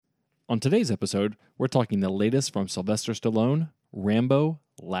On today's episode, we're talking the latest from Sylvester Stallone, Rambo: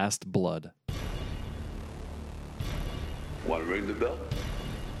 Last Blood. Want to ring the bell?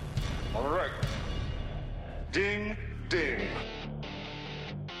 All right. Ding, ding.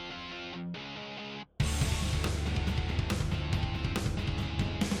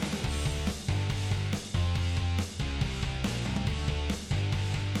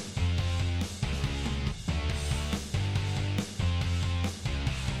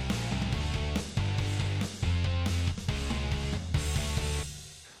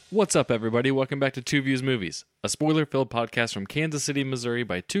 What's up, everybody? Welcome back to Two Views Movies, a spoiler-filled podcast from Kansas City, Missouri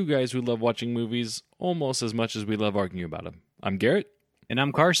by two guys who love watching movies almost as much as we love arguing about them. I'm Garrett. And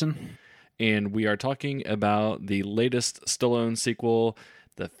I'm Carson. And we are talking about the latest Stallone sequel,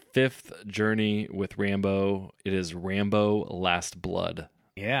 the fifth journey with Rambo. It is Rambo: Last Blood.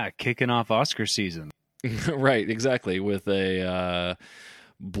 Yeah, kicking off Oscar season. Right, exactly, with a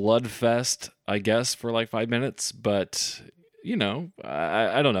blood fest, I guess, for like 5 minutes, but... You know,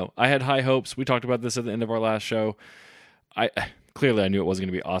 I don't know. I had high hopes. We talked about this at the end of our last show. I clearly knew it wasn't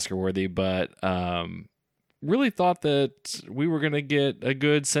going to be Oscar worthy, but really thought that we were going to get a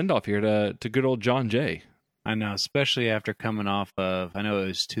good send off here to good old John Jay. I know, especially after coming off of, I know it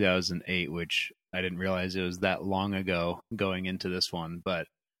was 2008, which I didn't realize it was that long ago going into this one, but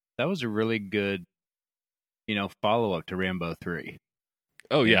that was a really good, follow up to Rambo 3.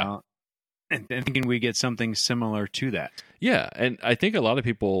 Oh yeah. And thinking we get something similar to that. Yeah, and I think a lot of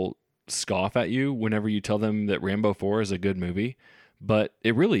people scoff at you whenever you tell them that Rambo 4 is a good movie, but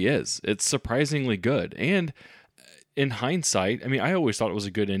it really is. It's surprisingly good. And in hindsight, I mean, I always thought it was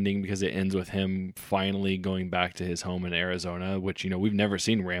a good ending because it ends with him finally going back to his home in Arizona, which, we've never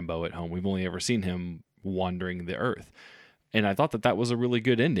seen Rambo at home. We've only ever seen him wandering the earth. And I thought that was a really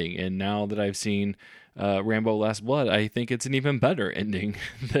good ending. And now that I've seen Rambo: Last Blood, I think it's an even better ending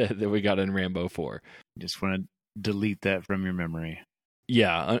that we got in Rambo 4. Just want to delete that from your memory.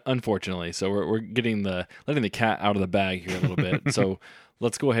 Yeah, unfortunately. So we're letting the cat out of the bag here a little bit. So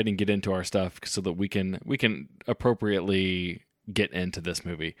let's go ahead and get into our stuff so that we can appropriately get into this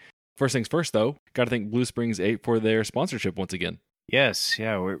movie. First things first, though, got to thank Blue Springs 8 for their sponsorship once again. Yes,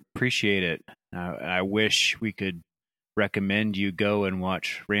 yeah, we appreciate it. I wish we could recommend you go and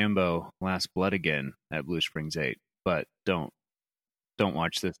watch Rambo: Last Blood again at Blue Springs 8, but don't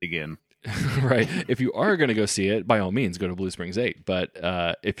watch this again. Right. If you are going to go see it, by all means, go to Blue Springs 8. But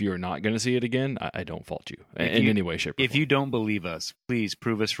if you're not going to see it again, I don't fault you in any way, shape, or form. If you don't believe us, please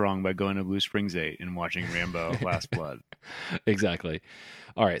prove us wrong by going to Blue Springs 8 and watching Rambo: Last Blood. Exactly.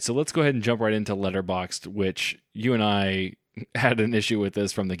 All right, so let's go ahead and jump right into Letterboxd, which you and I had an issue with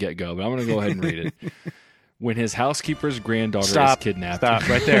this from the get-go, but I'm going to go ahead and read it. When his housekeeper's granddaughter is kidnapped. Stop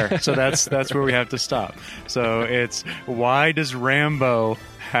right there. So that's where we have to stop. So it's, why does Rambo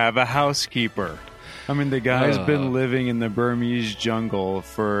have a housekeeper? I mean, the guy's been living in the Burmese jungle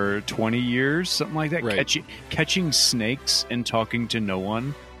for 20 years, something like that, right. catching snakes and talking to no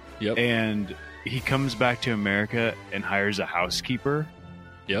one. Yep. And he comes back to America and hires a housekeeper.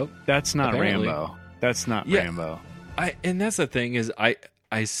 Yep. That's not Apparently. Rambo. That's not Rambo. And that's the thing is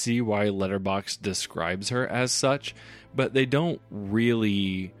I see why Letterboxd describes her as such, but they don't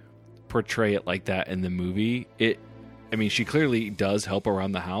really portray it like that in the movie. She clearly does help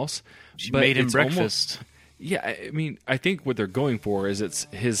around the house. She made him breakfast. I think what they're going for is it's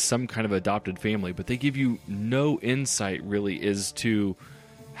some kind of adopted family, but they give you no insight really as to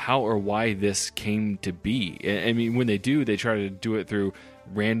how or why this came to be. I mean, when they do, they try to do it through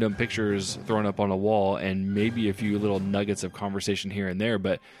random pictures thrown up on a wall and maybe a few little nuggets of conversation here and there.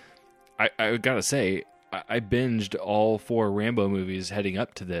 But I gotta say, I binged all 4 Rambo movies heading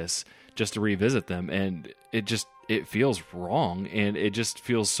up to this just to revisit them, and it feels wrong, and it just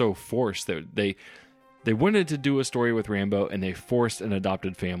feels so forced that they wanted to do a story with Rambo and they forced an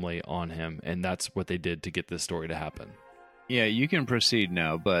adopted family on him, and that's what they did to get this story to happen. Yeah, you can proceed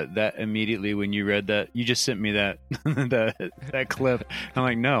now, but that immediately when you read that, you just sent me that that clip. I'm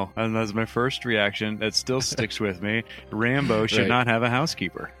like, no, and that's my first reaction. That still sticks with me. Rambo should not have a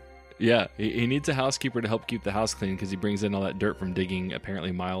housekeeper. Yeah, he needs a housekeeper to help keep the house clean because he brings in all that dirt from digging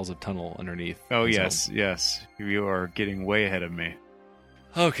apparently miles of tunnel underneath. Oh, yes. You are getting way ahead of me.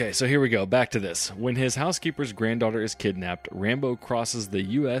 Okay, so here we go. Back to this. When his housekeeper's granddaughter is kidnapped, Rambo crosses the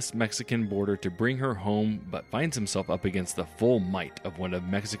U.S.-Mexican border to bring her home, but finds himself up against the full might of one of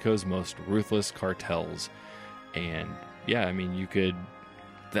Mexico's most ruthless cartels. And, yeah, I mean, you could...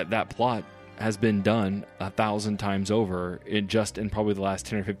 That plot has been done 1,000 times over in probably the last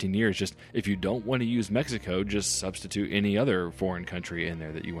 10 or 15 years. Just, if you don't want to use Mexico, just substitute any other foreign country in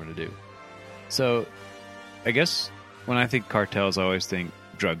there that you want to do. So, I guess when I think cartels, I always think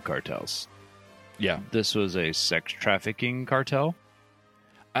drug cartels. Yeah. This was a sex trafficking cartel.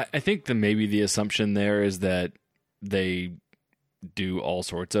 I think that maybe the assumption there is that they do all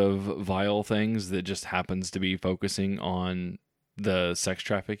sorts of vile things that just happens to be focusing on the sex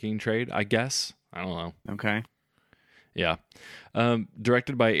trafficking trade, I guess. I don't know. Okay. Yeah.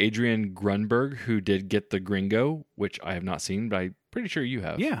 Directed by Adrian Grunberg, who did Get the Gringo, which I have not seen, but I'm pretty sure you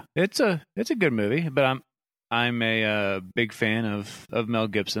have. Yeah, it's a good movie, but I'm a big fan of Mel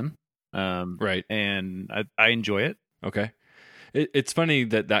Gibson. Right. And I enjoy it. Okay. It's funny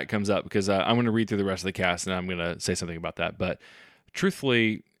that comes up because I'm going to read through the rest of the cast and I'm going to say something about that. But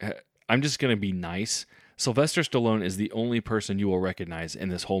truthfully, I'm just going to be nice. Sylvester Stallone is the only person you will recognize in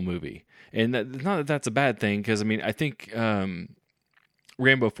this whole movie. And not that that's a bad thing, because, I mean, I think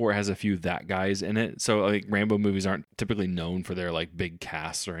Rambo 4 has a few that guys in it. So, like, Rambo movies aren't typically known for their, like, big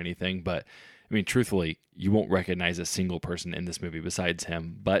casts or anything. But, I mean, truthfully, you won't recognize a single person in this movie besides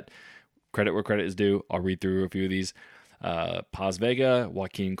him. But credit where credit is due. I'll read through a few of these. Paz Vega,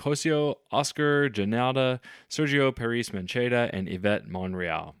 Joaquin Cosio, Oscar Janalda, Sergio Paris Mancheda, and Yvette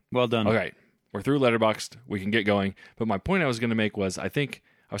Monreal. Well done. Okay, we're through Letterboxd. We can get going. But my point I was going to make was, I think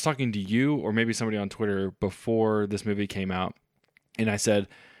I was talking to you or maybe somebody on Twitter before this movie came out, and I said,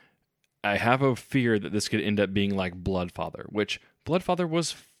 I have a fear that this could end up being like Bloodfather, which Bloodfather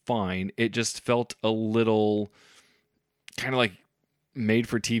was fine. It just felt a little kind of like made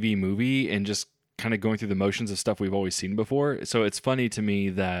for TV movie and just kind of going through the motions of stuff we've always seen before. So it's funny to me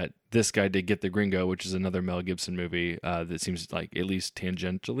that this guy did Get the Gringo, which is another Mel Gibson movie that seems like at least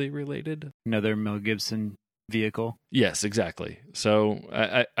tangentially related. Another Mel Gibson vehicle. Yes, exactly. So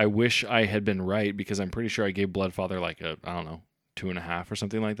I wish I had been right, because I'm pretty sure I gave Bloodfather like a, I don't know, 2.5 or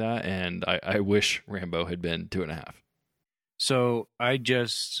something like that. And I wish Rambo had been 2.5. So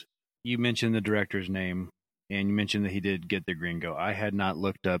you mentioned the director's name, and you mentioned that he did Get the Gringo. I had not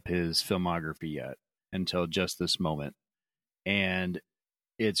looked up his filmography yet until just this moment. And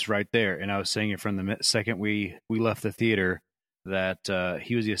it's right there. And I was saying it from the second we left the theater that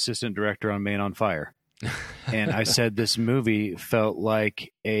he was the assistant director on Man on Fire. And I said this movie felt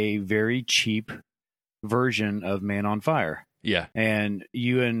like a very cheap version of Man on Fire. Yeah. And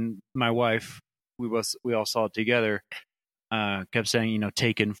you and my wife, we all saw it together. Kept saying,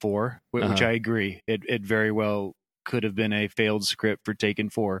 Taken 4, which I agree. It very well could have been a failed script for Taken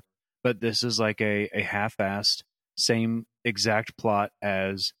 4, but this is like a half-assed, same exact plot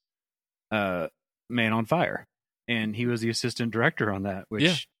as Man on Fire, and he was the assistant director on that,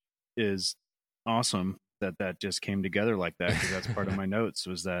 which is awesome that just came together like that, because that's part of my notes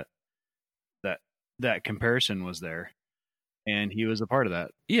was that comparison was there, and he was a part of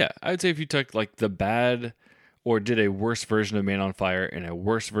that. Yeah, I would say if you took like the bad or did a worse version of Man on Fire and a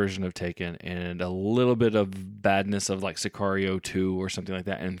worse version of Taken and a little bit of badness of like Sicario 2 or something like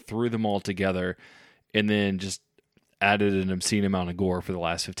that and threw them all together and then just added an obscene amount of gore for the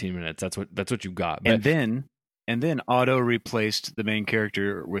last 15 minutes. That's what you got. But, and then Otto replaced the main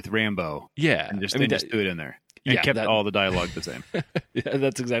character with Rambo. Yeah. And just threw it in there. And kept all the dialogue the same. Yeah,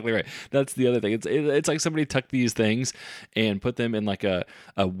 that's exactly right. That's the other thing. It's like somebody took these things and put them in like a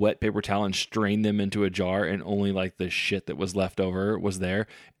wet paper towel and strained them into a jar, and only like the shit that was left over was there.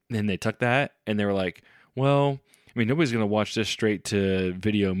 And then they took that and they were like, well, I mean, nobody's going to watch this straight to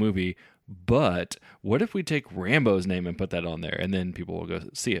video movie, but what if we take Rambo's name and put that on there? And then people will go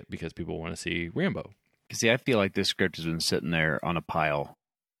see it because people want to see Rambo. See, I feel like this script has been sitting there on a pile,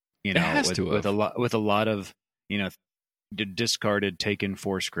 it has with a lot of discarded Taken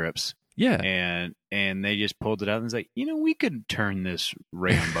 4 scripts. Yeah. And they just pulled it out and was like, we could turn this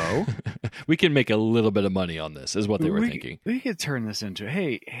Rambo. We can make a little bit of money on this, is what they were thinking. We could turn this into,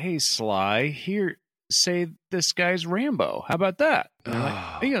 hey, Sly, here, say this guy's Rambo. How about that?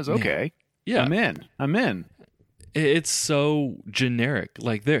 He goes, okay. Yeah. I'm in. It's so generic.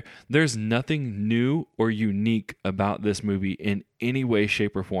 Like there's nothing new or unique about this movie in any way,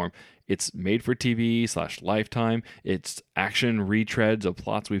 shape, or form. It's made for TV / Lifetime. It's action retreads of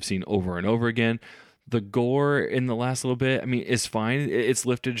plots we've seen over and over again. The gore in the last little bit, I mean, is fine. It's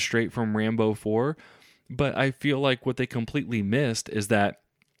lifted straight from Rambo 4. But I feel like what they completely missed is that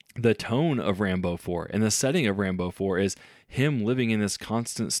the tone of Rambo 4 and the setting of Rambo 4 is him living in this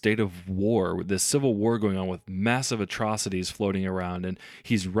constant state of war, with this civil war going on with massive atrocities floating around, and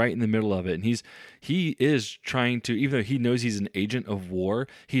he's right in the middle of it. And he is trying to, even though he knows he's an agent of war,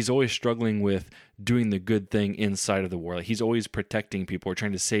 he's always struggling with doing the good thing inside of the war. Like he's always protecting people or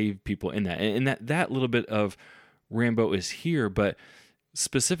trying to save people in that. And that little bit of Rambo is here, but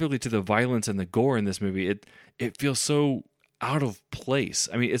specifically to the violence and the gore in this movie, it feels so out of place.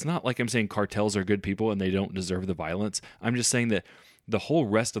 I mean, it's not like I'm saying cartels are good people and they don't deserve the violence. I'm just saying that the whole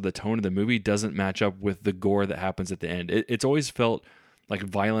rest of the tone of the movie doesn't match up with the gore that happens at the end. It's always felt like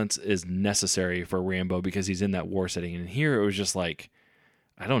violence is necessary for Rambo because he's in that war setting. And here it was just like,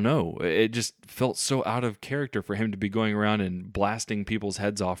 I don't know. It just felt so out of character for him to be going around and blasting people's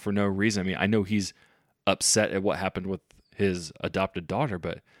heads off for no reason. I mean, I know he's upset at what happened with his adopted daughter,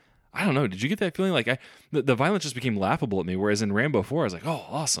 but I don't know. Did you get that feeling? Like the violence just became laughable at me, whereas in Rambo 4, I was like, oh,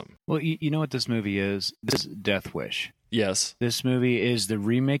 awesome. Well, you know what this movie is? This is Death Wish. Yes. This movie is the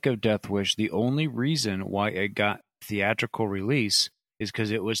remake of Death Wish. The only reason why it got theatrical release is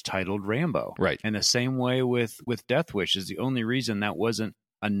because it was titled Rambo. Right. And the same way with Death Wish is the only reason that wasn't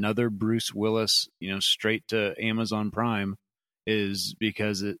another Bruce Willis, straight to Amazon Prime, is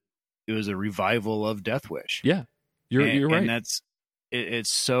because it was a revival of Death Wish. Yeah. You're right. And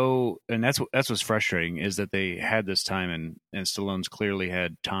it's so, and that's what's frustrating is that they had this time and Stallone's clearly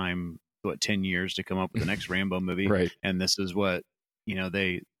had time, 10 years to come up with the next Rambo movie. Right. And this is what,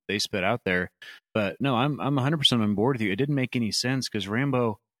 they spit out there. But no, I'm 100% on board with you. It didn't make any sense because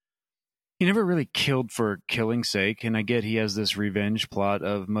Rambo, he never really killed for killing's sake. And I get he has this revenge plot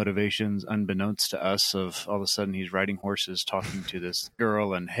of motivations unbeknownst to us of all of a sudden he's riding horses talking to this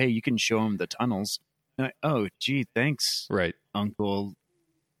girl and, hey, you can show him the tunnels. And oh, gee, thanks. Right. Uncle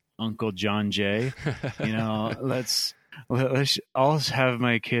John Jay. Let's I'll have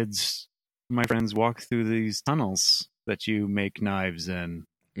my friends walk through these tunnels that you make knives in.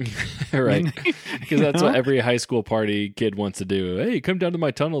 Right. Because that's what every high school party kid wants to do. Hey, come down to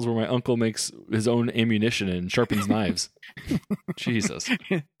my tunnels where my uncle makes his own ammunition and sharpens knives. Jesus.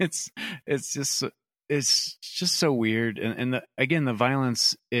 It's just so weird. And again, the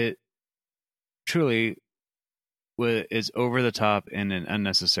violence, it truly is over the top in an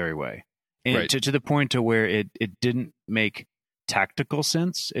unnecessary way. And right. to the point to where it didn't make tactical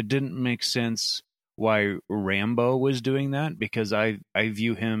sense. It didn't make sense why Rambo was doing that, because I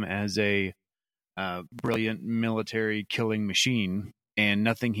view him as a brilliant military killing machine, and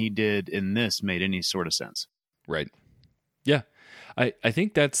nothing he did in this made any sort of sense. Right. Yeah. I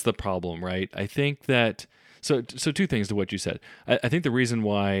think that's the problem, right? I think that so two things to what you said. I think the reason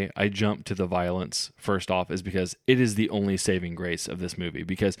why I jumped to the violence first off is because it is the only saving grace of this movie,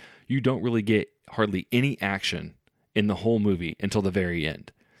 because you don't really get hardly any action in the whole movie until the very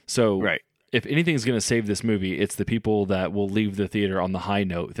end. So right. If anything's going to save this movie, it's the people that will leave the theater on the high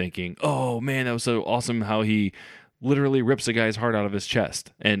note thinking, oh man, that was so awesome how he literally rips a guy's heart out of his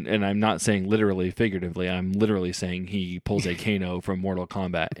chest. And I'm not saying literally, figuratively. I'm literally saying he pulls a Kano from Mortal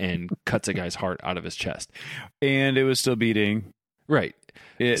Kombat and cuts a guy's heart out of his chest. And it was still beating. Right.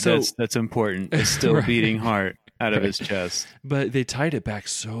 That's important. It's still right. beating heart out of his chest. But they tied it back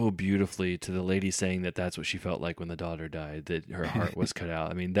so beautifully to the lady saying that that's what she felt like when the daughter died, that her heart was cut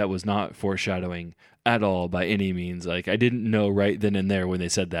out. I mean, that was not foreshadowing at all by any means. Like, I didn't know right then and there when they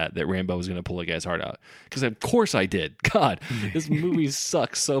said that Rambo was going to pull a guy's heart out. Because of course I did. God, this movie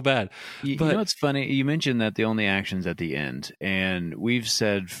sucks so bad. You know what's funny? You mentioned that the only action's at the end. And we've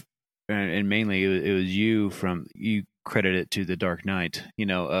said, and mainly it was you credit it to The Dark Knight,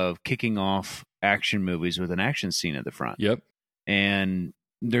 of kicking off action movies with an action scene at the front. Yep. And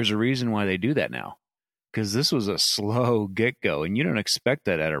there's a reason why they do that now, because this was a slow get-go, and you don't expect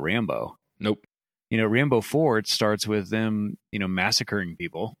that at a Rambo. Nope. Rambo 4, it starts with them, massacring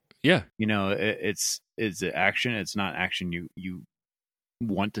people. Yeah. It's action. It's not action you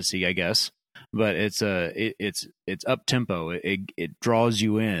want to see, I guess, but it's up tempo. It draws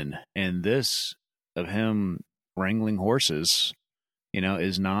you in, and this of him wrangling horses,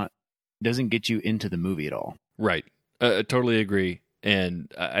 doesn't get you into the movie at all. Right. I totally agree.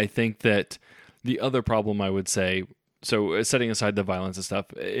 And I think that the other problem I would say, so setting aside the violence and stuff,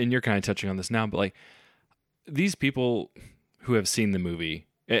 and you're kind of touching on this now, but like these people who have seen the movie,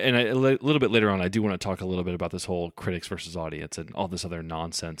 and a little bit later on, I do want to talk a little bit about this whole critics versus audience and all this other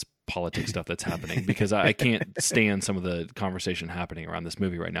nonsense politics stuff that's happening, because I can't stand some of the conversation happening around this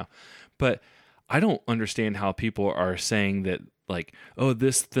movie right now. But I don't understand how people are saying that, like, oh,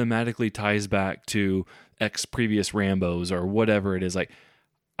 this thematically ties back to X previous Rambos or whatever it is. Like,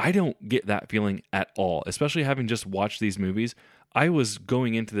 I don't get that feeling at all, especially having just watched these movies. I was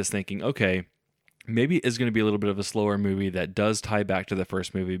going into this thinking, okay, maybe it's going to be a little bit of a slower movie that does tie back to the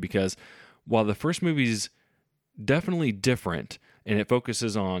first movie, because while the first movie's definitely different and it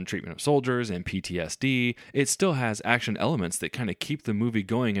focuses on treatment of soldiers and PTSD, it still has action elements that kind of keep the movie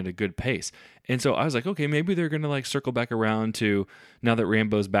going at a good pace. And so I was like, okay, maybe they're going to like circle back around to, now that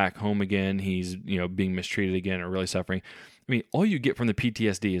Rambo's back home again, he's, being mistreated again or really suffering. I mean, all you get from the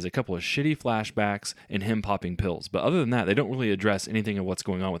PTSD is a couple of shitty flashbacks and him popping pills. But other than that, they don't really address anything of what's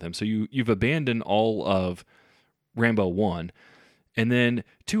going on with him. So you've abandoned all of Rambo 1. And then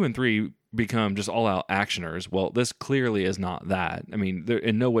 2 and 3 become just all out actioners. Well, this clearly is not that. I mean, there,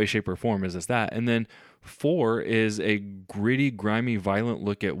 in no way, shape, or form is this that. And then 4 is a gritty, grimy, violent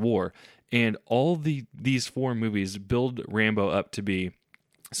look at war. And all these 4 movies build Rambo up to be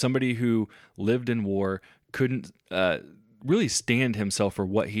somebody who lived in war, couldn't really stand himself for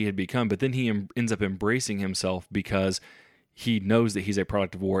what he had become, but then he ends up embracing himself because he knows that he's a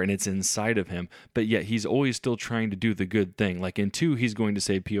product of war and it's inside of him, but yet he's always still trying to do the good thing. Like in 2, he's going to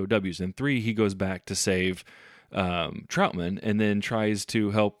save POWs. In 3, he goes back to save Troutman and then tries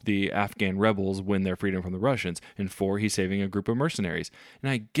to help the Afghan rebels win their freedom from the Russians. In 4, he's saving a group of mercenaries. And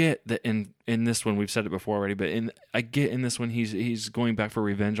I get that in this one, we've said it before already, but I get in this one, he's going back for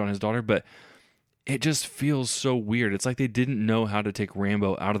revenge on his daughter, but it just feels so weird. It's like they didn't know how to take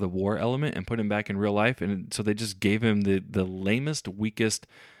Rambo out of the war element and put him back in real life, and so they just gave him the lamest, weakest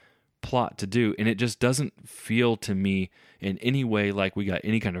plot to do, and it just doesn't feel to me in any way like we got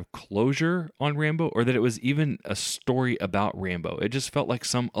any kind of closure on Rambo, or that it was even a story about Rambo. It just felt like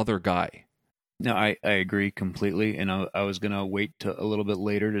some other guy. No, I agree completely, and I was going to wait to a little bit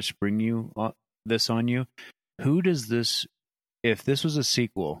later to spring this on you. Who does this, if this was a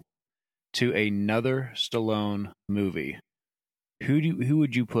sequel to another Stallone movie, who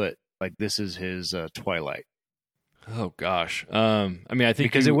would you put like this is his Twilight? Oh gosh, I mean, I think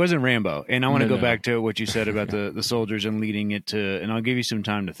because it wasn't Rambo, and I want to go back to what you said about the soldiers and leading it to, and I'll give you some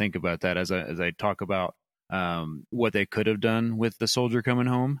time to think about that as I talk about what they could have done with the soldier coming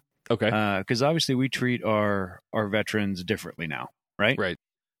home. Okay, because obviously we treat our veterans differently now, right?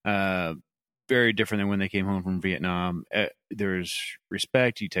 Right. Very different than when they came home from Vietnam. There's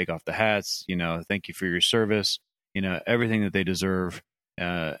respect. You take off the hats. Thank you for your service. Everything that they deserve.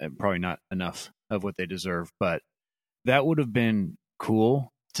 Probably not enough of what they deserve, but that would have been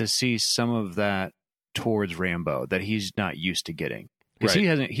cool to see some of that towards Rambo that he's not used to getting, because he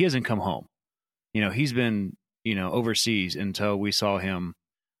hasn't come home. He's been overseas until we saw him.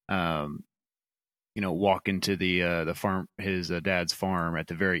 Walk into the farm, his dad's farm at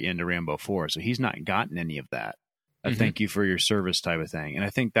the very end of Rambo 4. So he's not gotten any of that. Thank you for your service type of thing. And I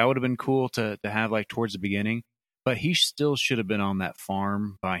think that would have been cool to have like towards the beginning, but he still should have been on that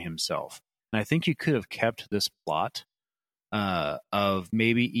farm by himself. And I think you could have kept this plot of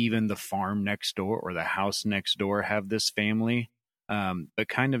maybe even the farm next door or the house next door have this family, but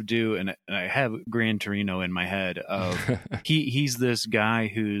kind of do. And I have Gran Torino in my head of he's this guy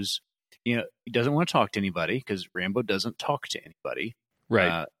who's, he doesn't want to talk to anybody because Rambo doesn't talk to anybody.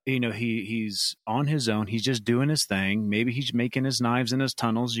 Right. He's on his own. He's just doing his thing. Maybe he's making his knives in his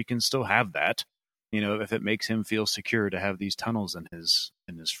tunnels. You can still have that, if it makes him feel secure to have these tunnels in his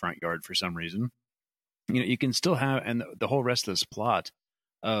front yard for some reason. You can still have, and the whole rest of this plot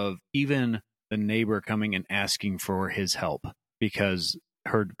of even the neighbor coming and asking for his help because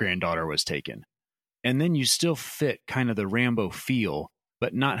her granddaughter was taken. And then you still fit kind of the Rambo feel,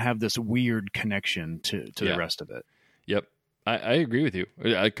 but not have this weird connection to the rest of it. Yep. I agree with you.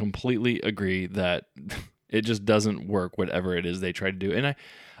 I completely agree that it just doesn't work, whatever it is they try to do. And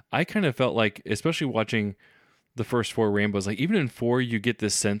I kind of felt like, especially watching the first 4 Rambos, like even in 4, you get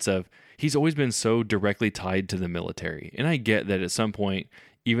this sense of he's always been so directly tied to the military. And I get that at some point,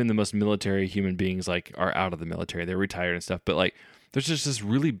 even the most military human beings like are out of the military, they're retired and stuff. But like, there's just this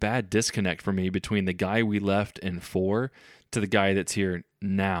really bad disconnect for me between the guy we left in 4 to the guy that's here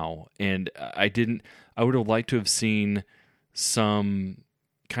now. And I would have liked to have seen some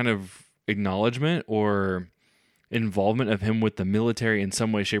kind of acknowledgement or involvement of him with the military in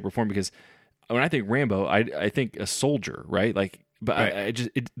some way, shape, or form. Because when I think Rambo, I think a soldier, right? Like, but right.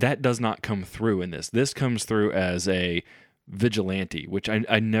 That does not come through in this. This comes through as a vigilante, which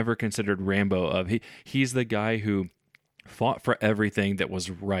I never considered Rambo of. He's the guy who fought for everything that was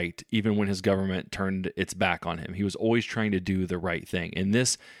right, even when his government turned its back on him. He was always trying to do the right thing. And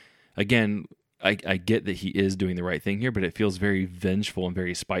this, again, I get that he is doing the right thing here, but it feels very vengeful and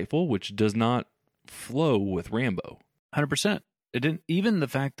very spiteful, which does not flow with Rambo. 100%. It didn't. Even the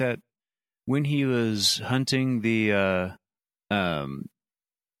fact that when he was hunting the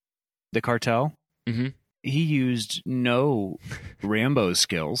cartel, mm-hmm. he used no Rambo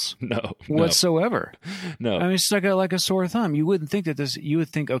skills, no whatsoever. No, I mean, it's like a sore thumb. You wouldn't think that this. You would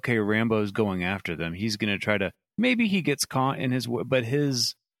think, okay, Rambo's going after them. He's going to try to. Maybe he gets caught in his, but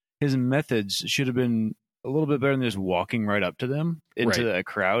his methods should have been a little bit better than just walking right up to them into a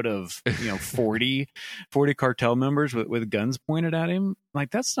crowd of 40 cartel members with guns pointed at him.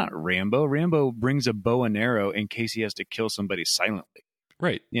 Like, that's not Rambo. Rambo brings a bow and arrow in case he has to kill somebody silently.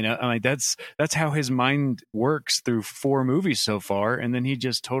 Right. I mean, that's how his mind works through 4 movies so far, and then he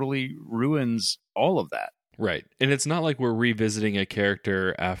just totally ruins all of that. Right. And it's not like we're revisiting a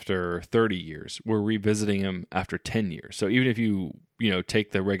character after 30 years. We're revisiting him after 10 years. So even if you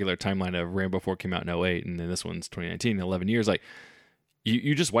take the regular timeline of Rambo 4 came out in '08 and then this one's 2019, 11 years, like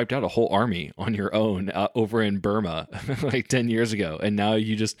you just wiped out a whole army on your own over in Burma like 10 years ago. And now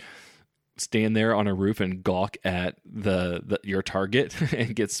you just stand there on a roof and gawk at your target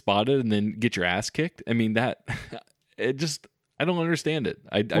and get spotted and then get your ass kicked. I mean, I don't understand it.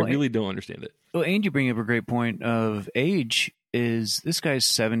 I really don't understand it. Well, and you bring up a great point of age. Is this guy's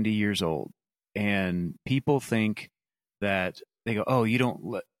 70 years old, and people think that they go, "Oh, you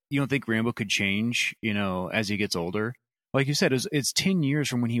don't think Rambo could change, as he gets older?" Like you said, it's 10 years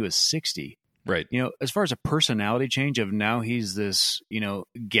from when he was 60. Right. As far as a personality change of now he's this,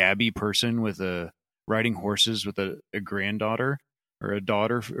 gabby person with riding horses with a granddaughter or a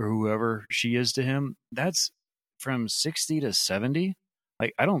daughter or whoever she is to him. That's from 60 to 70.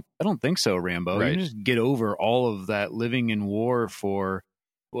 Like, I don't think so, Rambo. Right. You just get over all of that living in war for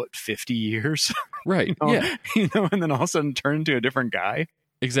 50 years. Right. Yeah. And then all of a sudden turn into a different guy.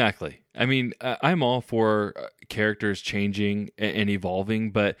 Exactly. I mean, I'm all for characters changing and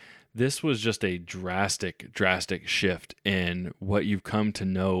evolving, but this was just a drastic shift in what you've come to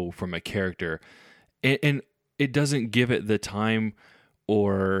know from a character. And it doesn't give it the time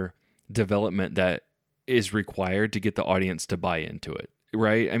or development that is required to get the audience to buy into it.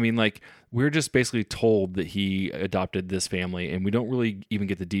 Right? I mean, like, we're just basically told that he adopted this family, and we don't really even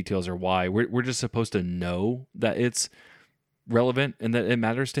get the details or why. We're just supposed to know that it's relevant and that it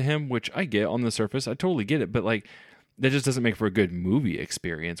matters to him, which I get on the surface. I totally get it, but like, that just doesn't make for a good movie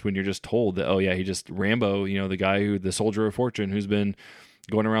experience when you're just told that, oh yeah, he just Rambo, the soldier of fortune who's been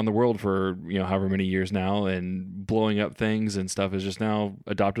going around the world for however many years now and blowing up things and stuff, has just now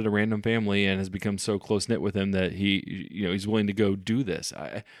adopted a random family and has become so close knit with him that he's willing to go do this.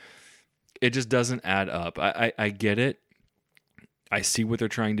 It just doesn't add up. I get it. I see what they're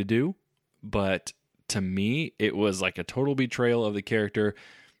trying to do, but to me, it was like a total betrayal of the character.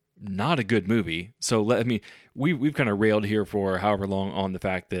 Not a good movie. So we've kind of railed here for however long on the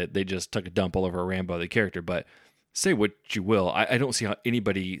fact that they just took a dump all over Rambo the character, but say what you will, I don't see how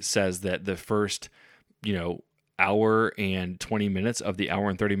anybody says that the first hour and 20 minutes of the hour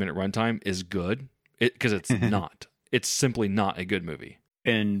and 30-minute runtime is good, because it's not. It's simply not a good movie.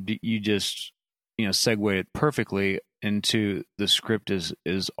 And you just segue it perfectly into the script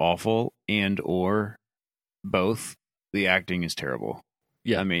is awful and or both. The acting is terrible.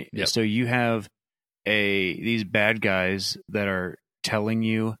 Yeah. I mean, yep. So you have these bad guys that are telling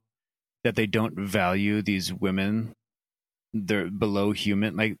you that they don't value these women. They're below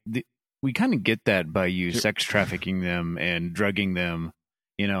human. Like, we kind of get that by you sex trafficking them and drugging them,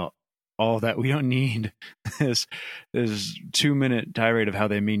 all that. We don't need this 2-minute tirade of how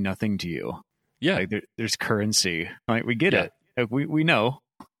they mean nothing to you. Yeah. Like, there's currency. Like, we get it. Like, we know.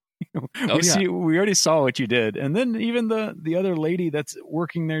 We already saw what you did. And then even the other lady that's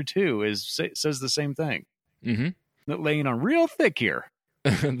working there too says the same thing. Mm-hmm. Laying on real thick here.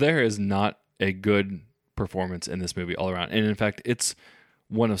 There is not a good performance in this movie all around. And in fact, it's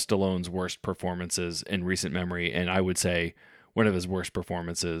one of Stallone's worst performances in recent memory. And I would say one of his worst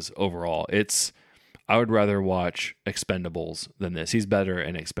performances overall. I would rather watch Expendables than this. He's better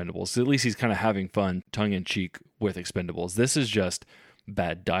in Expendables. So at least he's kind of having fun, tongue in cheek with Expendables. This is just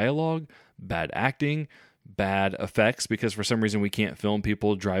bad dialogue, bad acting, bad effects, because for some reason we can't film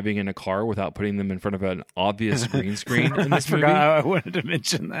people driving in a car without putting them in front of an obvious green screen in this movie. I wanted to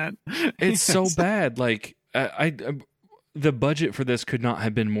mention that. It's so bad. Like, the budget for this could not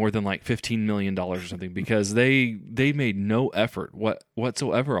have been more than like $15 million or something, because they made no effort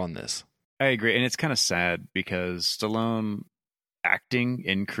whatsoever on this. I agree. And it's kind of sad because Stallone acting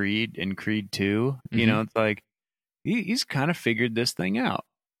in Creed 2, it's like, he's kind of figured this thing out,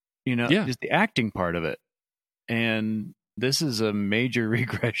 just the acting part of it. And this is a major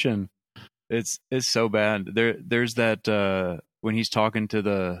regression. It's so bad. There's that when he's talking to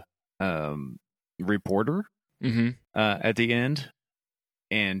the reporter at the end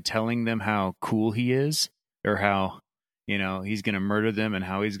and telling them how cool he is, or how he's going to murder them and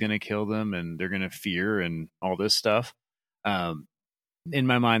how he's going to kill them and they're going to fear and all this stuff. In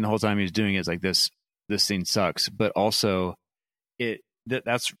my mind, the whole time he's doing it, it's like this scene sucks, but also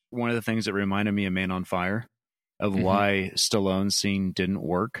that's one of the things that reminded me of Man on Fire, of why Stallone's scene didn't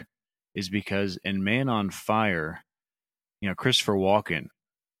work, is because in Man on Fire, Christopher Walken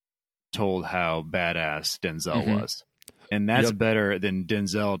told how badass Denzel was, and that's better than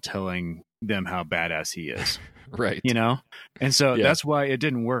Denzel telling them how badass he is. Right. And so that's why it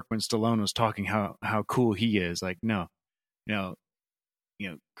didn't work when Stallone was talking how cool he is. Like, no,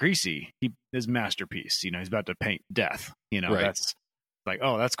 Greasy, his masterpiece. He's about to paint death. Right. That's like,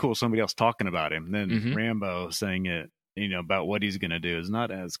 oh, that's cool. Somebody else talking about him. Then Mhm. Rambo saying it, about what he's going to do is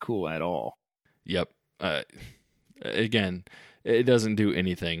not as cool at all. Yep. Again, it doesn't do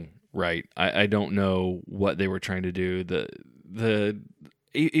anything right. I don't know what they were trying to do.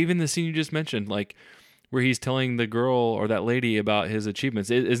 Even the scene you just mentioned, like where he's telling the girl or that lady about his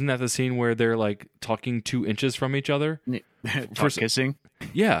achievements. Isn't that the scene where they're like talking 2 inches from each other? Kissing.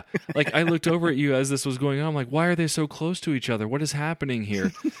 Yeah. Like I looked over at you as this was going on. I'm like, why are they so close to each other? What is happening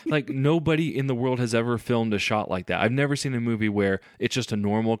here? Like nobody in the world has ever filmed a shot like that. I've never seen a movie where it's just a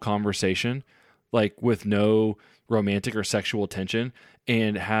normal conversation, like with no romantic or sexual tension,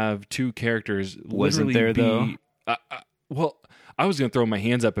 and have 2 characters Wasn't literally there, be. Well, I was going to throw my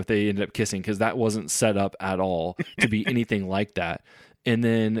hands up if they ended up kissing because that wasn't set up at all to be anything like that. And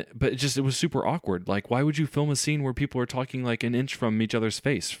then, but it was super awkward. Like, why would you film a scene where people are talking like an inch from each other's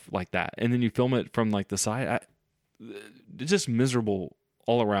face like that? And then you film it from like the side. It's just miserable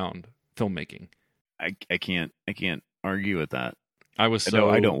all around filmmaking. I can't argue with that. I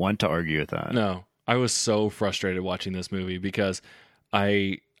don't want to argue with that. No, I was so frustrated watching this movie because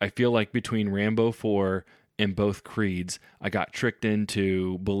I feel like between Rambo 4 and both Creeds, I got tricked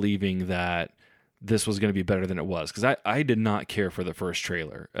into believing that this was going to be better than it was because I did not care for the first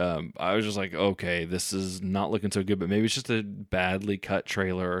trailer. I was just like, okay, this is not looking so good, but maybe it's just a badly cut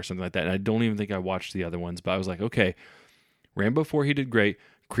trailer or something like that. And I don't even think I watched the other ones, but I was like, okay, Rambo 4, he did great.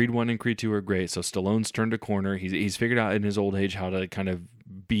 Creed 1 and Creed 2 are great. So Stallone's turned a corner. He's figured out in his old age how to kind of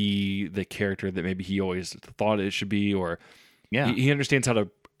be the character that maybe he always thought it should be, or he understands how to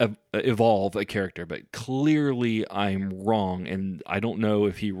evolve a character, but clearly I'm wrong, and I don't know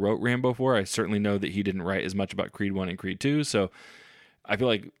if he wrote Rambo 4. I certainly know that he didn't write as much about Creed 1 and Creed 2, so I feel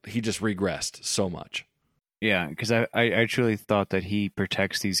like he just regressed so much. Yeah, because I truly thought that he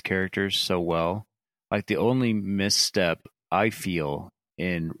protects these characters so well. Like the only misstep I feel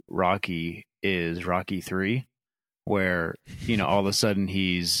in Rocky is Rocky 3, where all of a sudden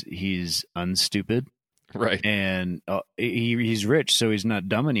he's unstupid. Right. And he's rich, so he's not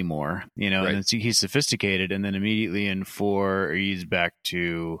dumb anymore, Right. And he's sophisticated. And then immediately in 4, he's back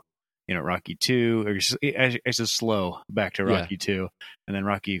to, Rocky 2, or it's just slow back to Rocky 2. And then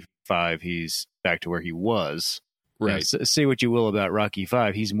Rocky 5, he's back to where he was. Right. Say what you will about Rocky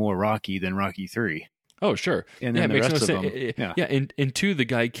 5, he's more Rocky than Rocky 3. Oh, sure. And then the it makes rest no of sense. them. Yeah. In 2, the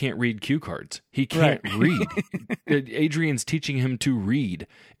guy can't read cue cards. He can't read. Adrian's teaching him to read.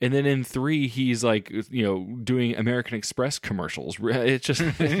 And then in 3, he's like, doing American Express commercials. It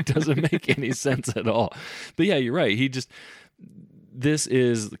doesn't make any sense at all. But yeah, you're right. This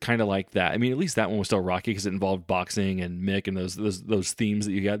is kind of like that. I mean, at least that one was still Rocky because it involved boxing and Mick and those themes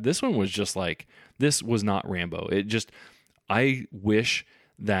that you got. This one was just like, this was not Rambo. I wish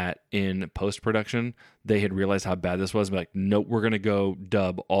that in post-production they had realized how bad this was and be like, nope, we're going to go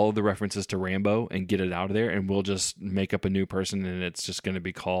dub all of the references to Rambo and get it out of there, and we'll just make up a new person, and it's just going to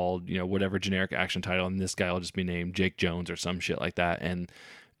be called whatever generic action title, and this guy will just be named Jake Jones or some shit like that, and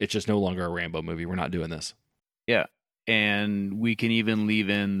it's just no longer a Rambo movie. We're not doing this. Yeah, and we can even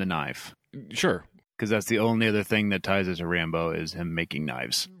leave in the knife. Sure. Because that's the only other thing that ties it to Rambo is him making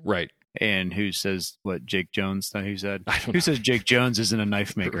knives. Right. And who says what? Jake Jones? Who said? Who says Jake Jones isn't a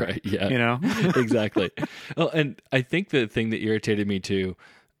knife maker? Right. Yeah. Exactly. Well, and I think the thing that irritated me too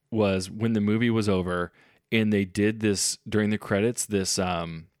was when the movie was over and they did this during the credits. This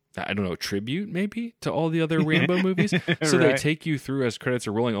I don't know, tribute maybe to all the other Rambo movies. So Right. they take you through as credits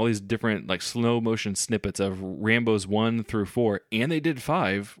are rolling all these different like slow motion snippets of Rambo's 1 through 4, and they did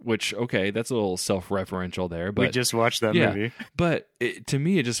 5, which okay, that's a little self-referential there. But we just watched that movie. But to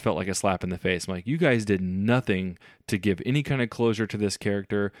me, it just felt like a slap in the face. I'm like, you guys did nothing to give any kind of closure to this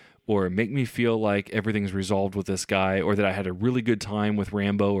character or make me feel like everything's resolved with this guy or that I had a really good time with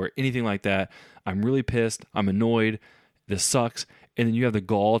Rambo or anything like that. I'm really pissed. I'm annoyed. This sucks. And then you have the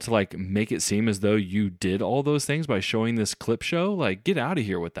gall to like make it seem as though you did all those things by showing this clip show. Like, get out of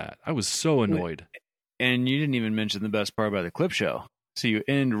here with that. I was so annoyed. And you didn't even mention the best part about the clip show. So you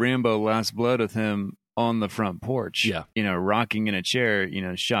end Rambo Last Blood with him on the front porch, rocking in a chair,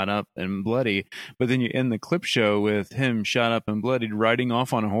 shot up and bloody. But then you end the clip show with him shot up and bloodied riding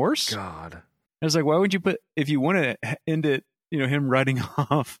off on a horse. God. It's like, why would you if you want to end it, him riding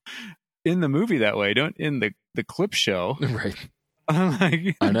off in the movie that way, don't end the clip show. Right.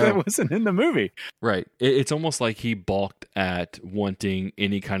 Like, I know. that wasn't in the movie. Right. It's almost like he balked at wanting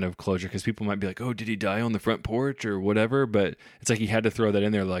any kind of closure because people might be like, oh, did he die on the front porch or whatever? But it's like he had to throw that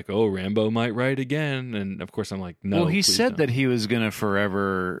in there like, oh, Rambo might ride again. And of course I'm like, no. Well, he said don't. that he was going to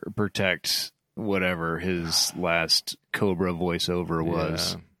forever protect whatever his last Cobra voiceover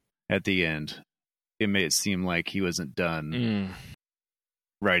was at the end. It made it seem like he wasn't done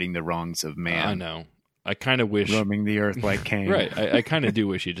righting the wrongs of man. I know. I kind of wish roaming the earth like Cain. Right. I kind of do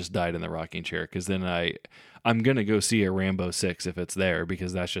wish he just died in the rocking chair, because then I'm gonna go see a Rambo 6 if it's there,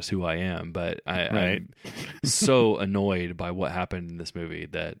 because that's just who I am. But I'm so annoyed by what happened in this movie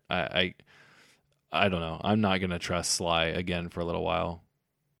that I don't know. I'm not gonna trust Sly again for a little while.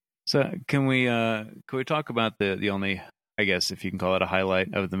 So can we talk about the only, I guess if you can call it a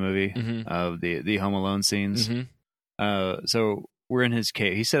highlight of the movie, of the Home Alone scenes? So we're in his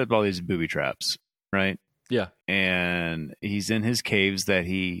cave. He set up all these booby traps, right? Yeah. And he's in his caves that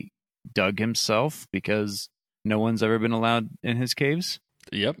he dug himself because no one's ever been allowed in his caves.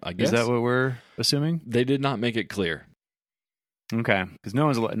 Yep, I guess. Is that what we're assuming? They did not make it clear. Okay, because no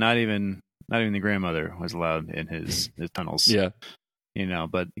one's not even the grandmother was allowed in his tunnels. Yeah. You know,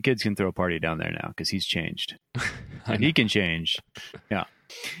 but the kids can throw a party down there now because he's changed. And he can change. Yeah.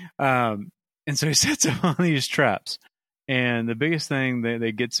 And so he sets up all these traps. And the biggest thing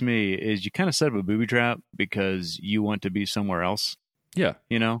that gets me is you kind of set up a booby trap because you want to be somewhere else. Yeah.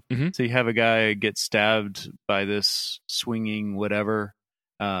 You know? So you have a guy get stabbed by this swinging whatever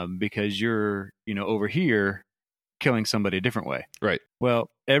because you're, over here killing somebody a different way. Right. Well,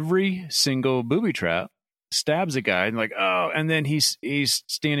 every single booby trap stabs a guy and like, oh, and then he's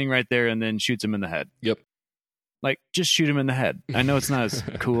standing right there and then shoots him in the head. Yep. Like, just shoot him in the head. I know it's not as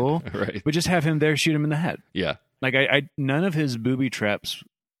cool, right? But just have him there, shoot him in the head. Yeah. Like, I none of his booby traps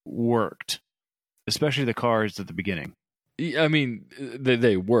worked, especially the cars at the beginning. I mean,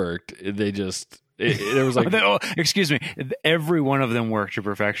 they worked. They just there was like, excuse me, every one of them worked to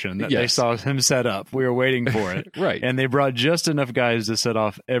perfection. They saw him set up. We were waiting for it, right? And they brought just enough guys to set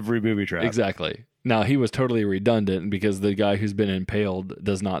off every booby trap. Exactly. Now, he was totally redundant because the guy who's been impaled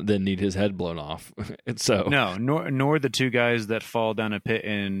does not then need his head blown off. So no, nor the two guys that fall down a pit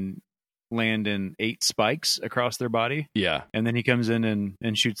and land in 8 spikes across their body. Yeah. And then he comes in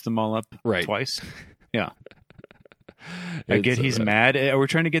and shoots them all up twice. Yeah. I get he's mad. Are we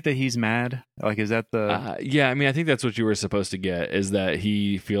trying to get that he's mad? Like, is that the... yeah, I mean, I think that's what you were supposed to get, is that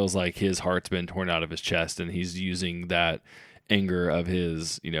he feels like his heart's been torn out of his chest, and he's using that anger of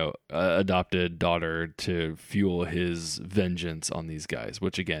his, adopted daughter to fuel his vengeance on these guys,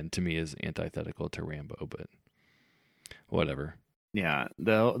 which again, to me, is antithetical to Rambo, but whatever. Yeah,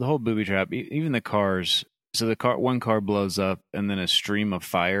 the whole booby trap, even the cars. So one car blows up, and then a stream of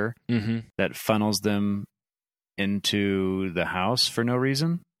fire that funnels them into the house for no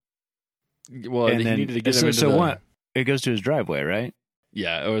reason. Well, he needed to get him into what? It goes to his driveway, right?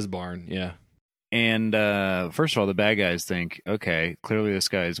 Yeah, it was barn. Yeah. And first of all, the bad guys think, okay, clearly this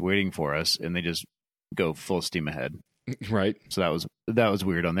guy is waiting for us, and they just go full steam ahead. Right. So that was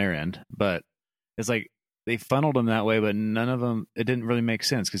weird on their end, but it's like they funneled him that way, but none of them. It didn't really make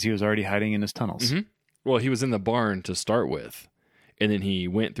sense because he was already hiding in his tunnels. Well, he was in the barn to start with, and then he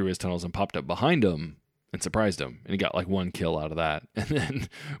went through his tunnels and popped up behind him and surprised him, and he got like 1 kill out of that, and then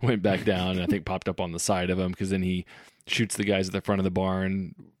went back down and I think popped up on the side of him, because then he shoots the guys at the front of the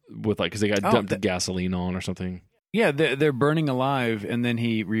barn with because they got dumped gasoline on or something. Yeah, they're burning alive, and then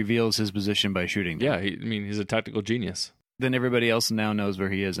he reveals his position by shooting them. Yeah, he's a tactical genius. Then everybody else now knows where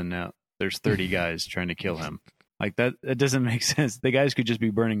he is, and now there's 30 guys trying to kill him. Like that doesn't make sense. The guys could just be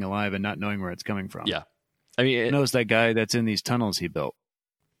burning alive and not knowing where it's coming from. Yeah, I mean, notice that guy that's in these tunnels he built.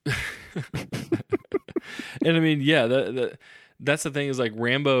 And I mean, yeah, that's the thing, is like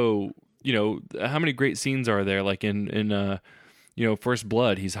Rambo, how many great scenes are there? Like in First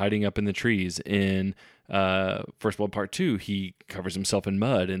Blood, he's hiding up in the trees. In First Blood Part 2, he covers himself in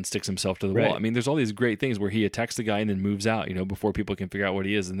mud and sticks himself to the wall. I mean, there's all these great things where he attacks the guy and then moves out, before people can figure out what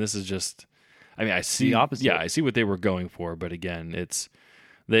he is. And this is just, I mean, I see the opposite. Yeah, I see what they were going for, but again, it's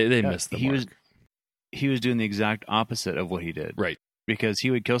they missed the mark. He was doing the exact opposite of what he did. Right. Because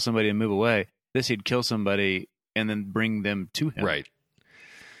he would kill somebody and move away. This, he'd kill somebody and then bring them to him. Right.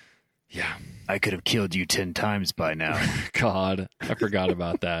 Yeah. I could have killed you 10 times by now. God, I forgot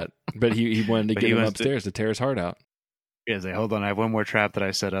about that. But he wanted to get him upstairs to tear his heart out. Yeah, say, hold on, I have one more trap that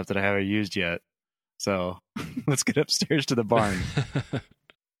I set up that I haven't used yet. So let's get upstairs to the barn.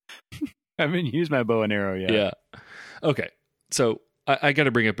 I haven't used my bow and arrow yet. Yeah. Okay. So I got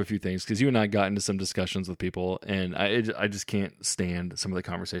to bring up a few things, because you and I got into some discussions with people, and I just can't stand some of the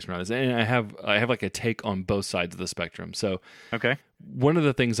conversation around this. And I have like a take on both sides of the spectrum. So, okay, one of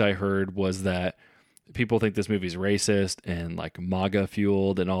the things I heard was that people think this movie's racist and like MAGA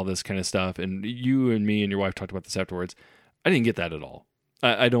fueled and all this kind of stuff. And you and me and your wife talked about this afterwards. I didn't get that at all.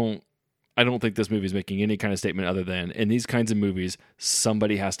 I don't I don't think this movie is making any kind of statement other than in these kinds of movies,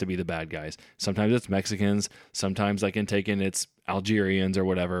 somebody has to be the bad guys. Sometimes it's Mexicans, sometimes like in Taken, it's Algerians or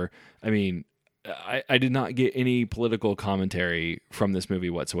whatever. I mean, I did not get any political commentary from this movie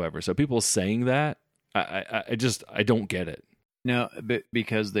whatsoever. So people saying that, I don't get it. No, but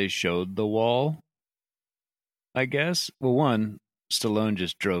because they showed the wall, I guess. Well, one, Stallone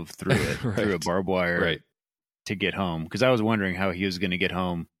just drove through it, Right. through a barbed wire Right. to get home. Because I was wondering how he was going to get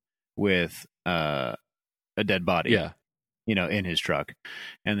home with a dead body, Yeah. in his truck.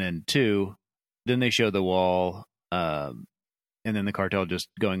 And then two, then they show the wall, and then the cartel just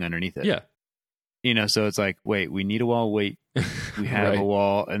going underneath it. Yeah. So it's like, wait, we need a wall. Wait, we have Right. a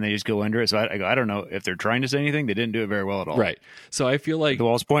wall, and they just go under it. So I go, I don't know if they're trying to say anything. They didn't do it very well at all. Right. So I feel like The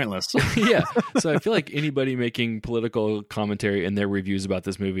wall's pointless. yeah. So I feel like anybody making political commentary in their reviews about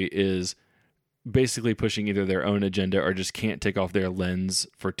this movie is basically pushing either their own agenda or just can't take off their lens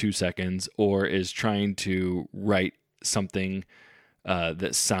for 2 seconds, or is trying to write something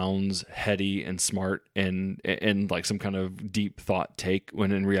that sounds heady and smart and like some kind of deep thought take,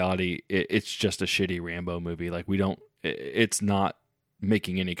 when in reality it's just a shitty Rambo movie. Like it's not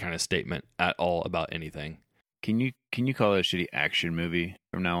making any kind of statement at all about anything. Can you call it a shitty action movie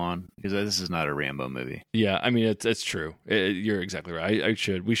from now on? Because this is not a Rambo movie. Yeah, I mean it's true. You're exactly right.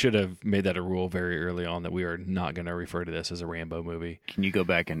 We should have made that a rule very early on that we are not going to refer to this as a Rambo movie. Can you go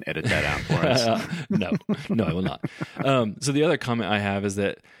back and edit that out for us? No, I will not. So the other comment I have is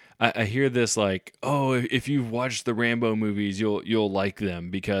that I hear this like, oh, if you've watched the Rambo movies, you'll like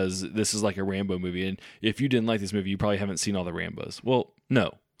them because this is like a Rambo movie, and if you didn't like this movie, you probably haven't seen all the Rambos. Well,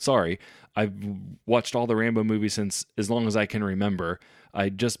 no, sorry. I've watched all the Rambo movies since as long as I can remember. I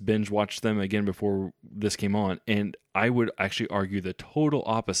just binge watched them again before this came on, and I would actually argue the total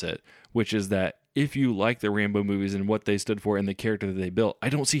opposite, which is that if you like the Rambo movies and what they stood for and the character that they built, I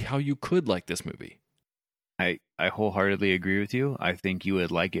don't see how you could like this movie. I wholeheartedly agree with you. I think you would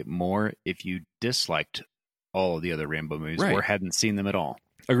like it more if you disliked all of the other Rambo movies Right. or hadn't seen them at all.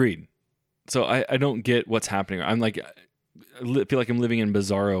 Agreed. So I don't get what's happening. I'm like, I feel like I'm living in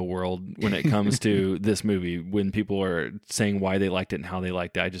Bizarro world when it comes to this movie, when people are saying why they liked it and how they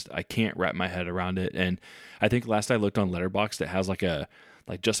liked it. I can't wrap my head around it. And I think last I looked on Letterboxd, it has like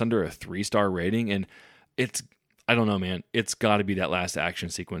just under a 3-star rating, and I don't know, man. It's got to be that last action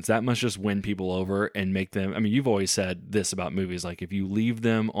sequence. That must just win people over and make them. I mean, you've always said this about movies. Like, if you leave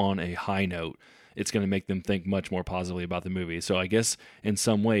them on a high note, it's going to make them think much more positively about the movie. So I guess in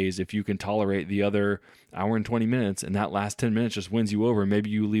some ways, if you can tolerate the other hour and 20 minutes and that last 10 minutes just wins you over, maybe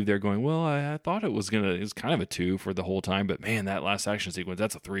you leave there going, well, I thought it was kind of a 2 for the whole time, but man, that last action sequence,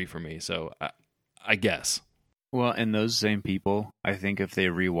 that's a 3 for me. So I guess. Well, and those same people, I think if they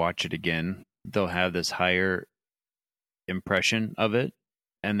rewatch it again, they'll have this higher impression of it,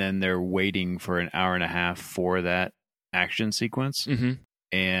 and then they're waiting for an hour and a half for that action sequence, Mm-hmm.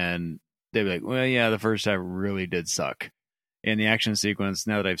 and they'll be like, well, yeah, the first half really did suck, and the action sequence,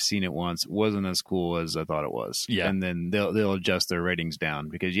 now that I've seen it once, wasn't as cool as I thought it was. Yeah. And then they'll adjust their ratings down,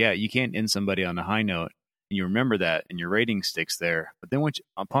 because you can't end somebody on a high note, and you remember that, and your rating sticks there, but then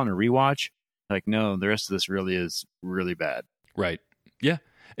upon a rewatch, like, no, the rest of this really is really bad. Right. Yeah.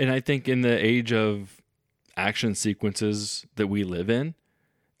 And I think in the age of action sequences that we live in,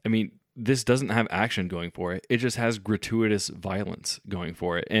 I mean, this doesn't have action going for it. It just has gratuitous violence going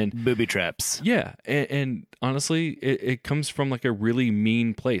for it. And Booby traps. yeah, and honestly, it comes from like a really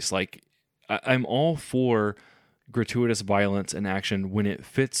mean place. Like, I'm all for gratuitous violence and action when it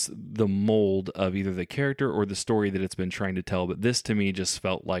fits the mold of either the character or the story that it's been trying to tell. But this to me just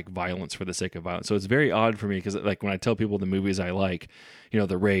felt like violence for the sake of violence. So it's very odd for me, because like when I tell people the movies I like,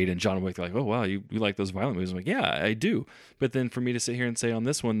 The Raid and John Wick, they're like, oh wow, you like those violent movies. I'm like, yeah, I do. But then for me to sit here and say on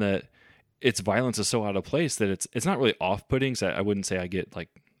this one that its violence is so out of place that it's not really off-putting. So I wouldn't say I get like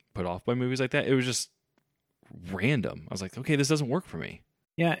put off by movies like that. It was just random. I was like, okay, this doesn't work for me.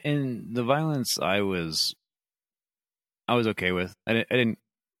 Yeah, and the violence I was okay with. I didn't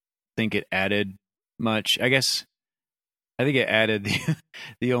think it added much. I think it added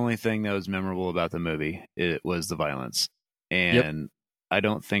the only thing that was memorable about the movie, it was the violence. And I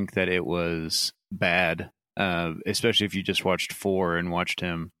don't think that it was bad, especially if you just watched 4 and watched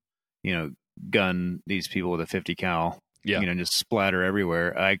him, gun these people with a 50 cal, just splatter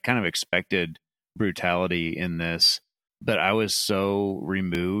everywhere. I kind of expected brutality in this, but I was so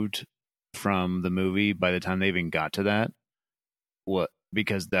removed from the movie by the time they even got to that.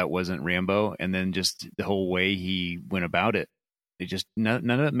 Because that wasn't Rambo, and then just the whole way he went about it, none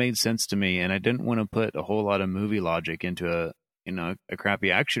of it made sense to me, and I didn't want to put a whole lot of movie logic into a crappy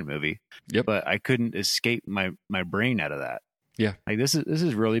action movie. Yep. But I couldn't escape my brain out of that. Yeah. Like, this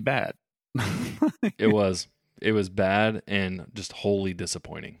is really bad. It was bad and just wholly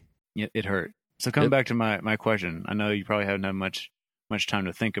disappointing. It hurt. So coming back to my question, I know you probably haven't had much time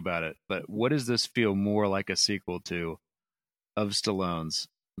to think about it, but what does this feel more like a sequel to of Stallone's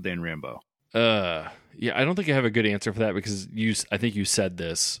than Rambo? Yeah, I don't think I have a good answer for that because I think you said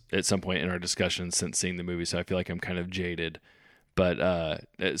this at some point in our discussion since seeing the movie, so I feel like I'm kind of jaded. But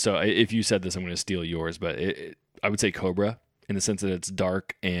so if you said this, I'm going to steal yours. But I would say Cobra in the sense that it's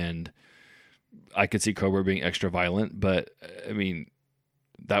dark, and I could see Cobra being extra violent. But I mean,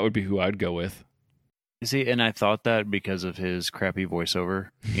 that would be who I'd go with. See, and I thought that because of his crappy voiceover,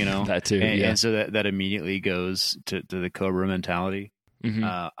 that too, and, yeah. And so that immediately goes to the Cobra mentality.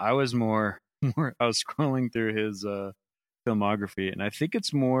 Mm-hmm. I was more. I was scrolling through his filmography, and I think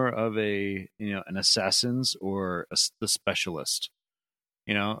it's more of an Assassins or the Specialist,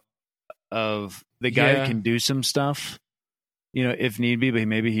 of the guy who can do some stuff, if need be, but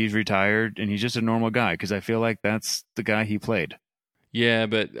maybe he's retired and he's just a normal guy, because I feel like that's the guy he played. Yeah,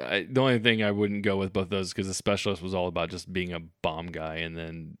 but the only thing I wouldn't go with both those, because the Specialist was all about just being a bomb guy, and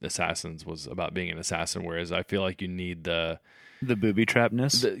then Assassins was about being an assassin, whereas I feel like you need the booby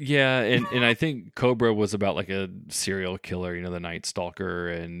trapness. And I think Cobra was about like a serial killer, the Night Stalker,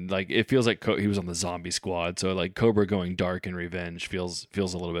 and like it feels like he was on the Zombie Squad, so like Cobra going dark and revenge feels a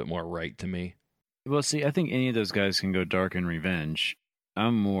little bit more right to me. Well, see, I think any of those guys can go dark and revenge.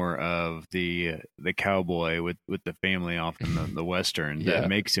 I'm more of the cowboy with the family off in the Western that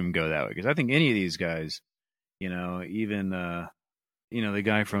makes him go that way, because I think any of these guys, even the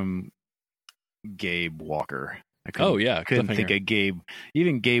guy from Gabe Walker. Couldn't think of Gabe.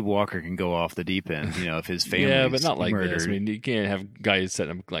 Even Gabe Walker can go off the deep end, if his family. Yeah, but not like murdered. this. I mean, you can't have guys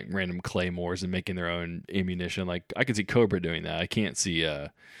setting up like random claymores and making their own ammunition. Like I can see Cobra doing that. I can't see old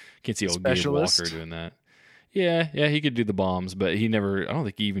Specialist? Gabe Walker doing that. Yeah, he could do the bombs, but he never. I don't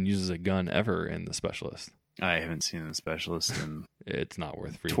think he even uses a gun ever in the Specialist. I haven't seen the Specialist in it's not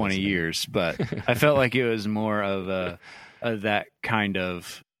worth 20 years, but I felt like it was more of that kind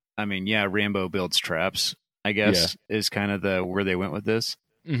of. I mean, yeah, Rambo builds traps, I guess, is kind of where they went with this.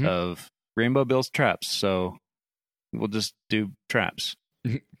 Mm-hmm. Of Rambo builds traps, so we'll just do traps.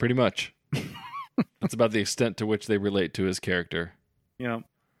 Pretty much. That's about the extent to which they relate to his character. And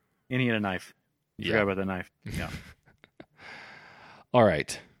he had a knife. Forgot about the knife. Yeah. All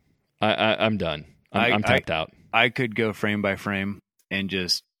right, I'm done. I'm tapped out. I could go frame by frame and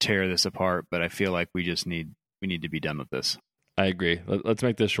just tear this apart, but I feel like we need to be done with this. I agree. Let's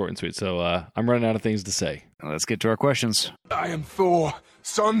make this short and sweet. So I'm running out of things to say. Let's get to our questions. I am Thor,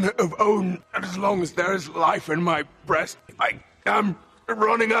 son of Odin, and as long as there is life in my breast, I am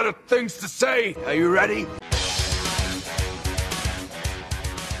running out of things to say. Are you ready?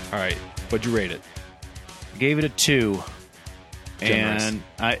 All right. What'd you rate it? I gave it a 2. Generous.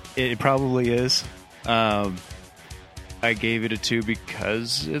 And it probably is. I gave it a 2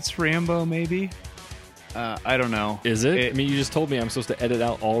 because it's Rambo, maybe. I don't know. Is it? I mean, you just told me I'm supposed to edit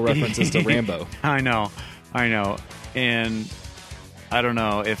out all references to Rambo. I know, and I don't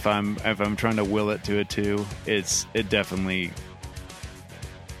know if I'm trying to will it to a 2. It definitely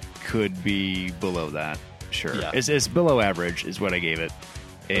could be below that. Sure, yeah. It's below average is what I gave it,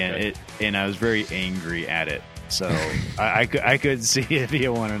 and and I was very angry at it. So I could see it be a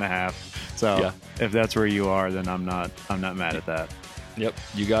 1.5. So if that's where you are, then I'm not mad at that. Yep,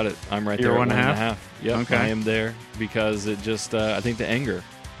 you got it. I'm right You're there at 1.5? Yep, Okay. I am there because it just, I think the anger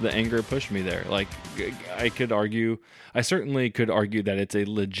pushed me there. Like, I certainly could argue that it's a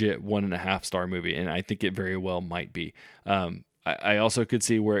legit 1.5 star movie, and I think it very well might be. I also could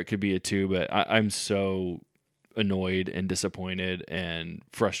see where it could be a 2, but I'm so annoyed and disappointed and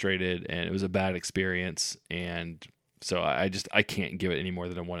frustrated, and it was a bad experience, and so I can't give it any more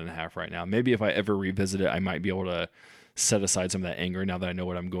than a 1.5 right now. Maybe if I ever revisit it, I might be able to set aside some of that anger now that I know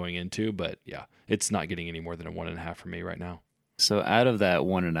what I'm going into. But yeah, it's not getting any more than a 1.5 for me right now. So out of that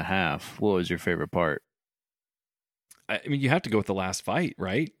 1.5, what was your favorite part? I mean, you have to go with the last fight,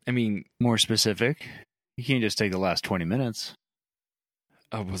 right? I mean, More specific? You can't just take the last 20 minutes.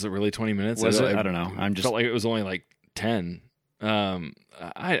 was it really 20 minutes? Was it? I don't know. I'm just felt like it was only like 10.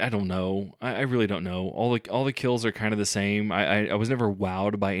 I don't know. I really don't know. All the kills are kind of the same. I was never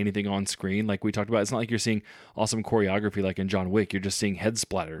wowed by anything on screen. Like we talked about, it's not like you're seeing awesome choreography like in John Wick. You're just seeing head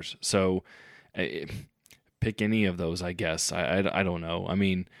splatters. So pick any of those, I guess. I don't know. I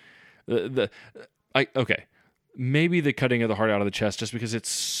mean, okay. Maybe the cutting of the heart out of the chest, just because it's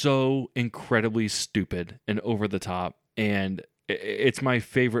so incredibly stupid and over the top, and it's my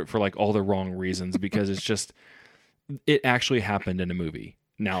favorite for like all the wrong reasons, because it's just, it actually happened in a movie.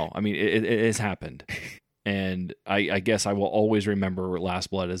 Now, I mean, it has happened. And I guess I will always remember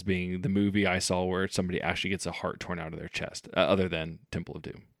Last Blood as being the movie I saw where somebody actually gets a heart torn out of their chest, other than Temple of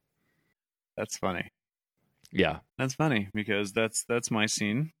Doom. That's funny. Yeah. That's funny because that's my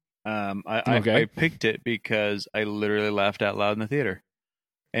scene. I Okay. I picked it because I literally laughed out loud in the theater,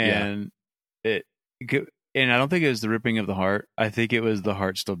 and and I don't think it was the ripping of the heart. I think it was the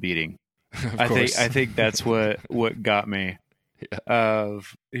heart still beating. Of course. I think that's what got me.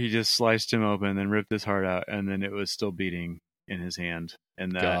 Of he just sliced him open, then ripped his heart out, and then it was still beating in his hand,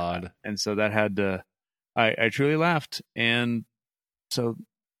 and that, God. and so that had to. I truly laughed, and so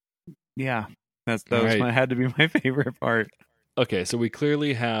yeah, that All was right. had to be my favorite part. Okay, so we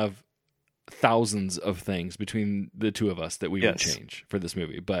clearly have thousands of things between the two of us that we would Yes. change for this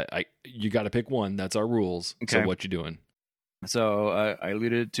movie, but you got to pick one. That's our rules. So Okay. what you doing? So I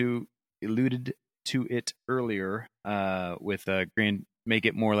alluded to it earlier with make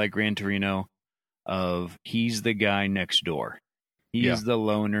it more like Gran Torino of he's the guy next door. He's Yeah. the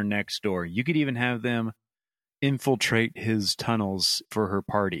loner next door. You could even have them infiltrate his tunnels for her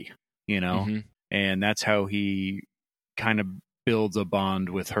party, Mhm. and that's how he kind of builds a bond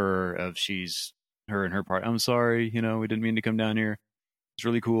with her of her and her party. I'm sorry, we didn't mean to come down here. It's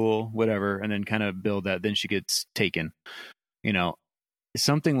really cool, whatever. And then kind of build that. Then she gets taken,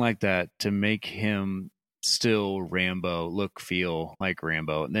 something like that to make him still Rambo, feel like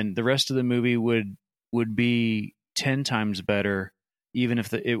Rambo. And then the rest of the movie would be 10 times better, even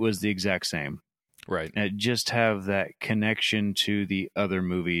if it was the exact same. Right. And just have that connection to the other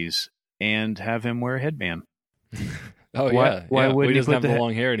movies and have him wear a headband. Oh, Why- yeah. why yeah. wouldn't he he doesn't put have the the he-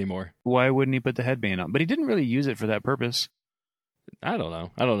 long hair anymore? Why wouldn't he put the headband on? But he didn't really use it for that purpose. I don't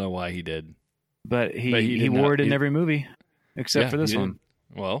know. I don't know why he did. But he did wore not- it in he- every movie except Yeah, for this he one. did.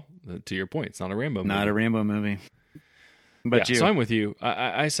 Well, to your point, it's not a Rambo Not movie. a Rambo movie. But Yeah, so I'm with you.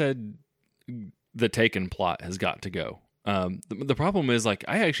 I said the Taken plot has got to go. The problem is, like,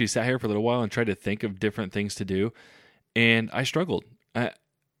 I actually sat here for a little while and tried to think of different things to do, and I struggled.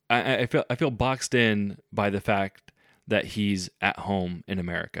 I feel boxed in by the fact that he's at home in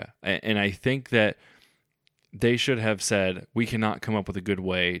America, and I think that they should have said we cannot come up with a good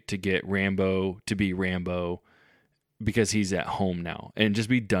way to get Rambo to be Rambo because he's at home now, and just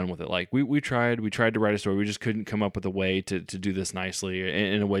be done with it. Like we tried to write a story, we just couldn't come up with a way to do this nicely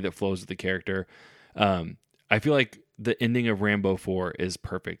in a way that flows with the character. I feel like the ending of Rambo 4 is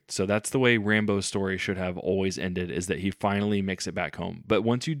perfect. So that's the way Rambo's story should have always ended, is that he finally makes it back home. But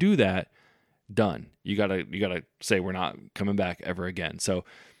once you do that, done. You gotta say we're not coming back ever again. So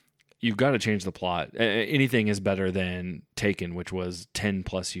you've got to change the plot. Anything is better than Taken, which was 10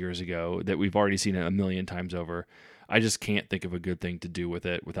 plus years ago, that we've already seen it a million times over. I just can't think of a good thing to do with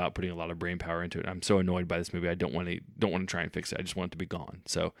it without putting a lot of brain power into it. I'm so annoyed by this movie. I don't want to try and fix it. I just want it to be gone.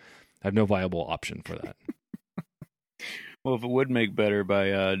 So I have no viable option for that. well, if it would make better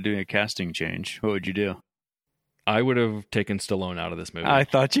by doing a casting change, what would you do? I would have taken Stallone out of this movie. I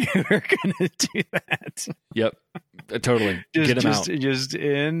thought you were going to do that. Yep, totally. Get him out. Just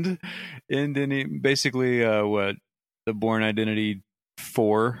end any basically what the Bourne Identity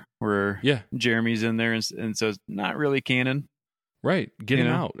 4, where Yeah, Jeremy's in there, and so it's not really canon. right. Get You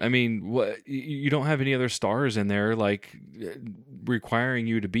him know? out. I mean, what? You don't have any other stars in there like requiring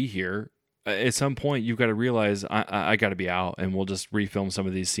you to be here. At some point, you've got to realize I got to be out, and we'll just refilm some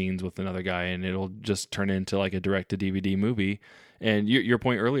of these scenes with another guy, and it'll just turn into like a direct-to-DVD movie. And your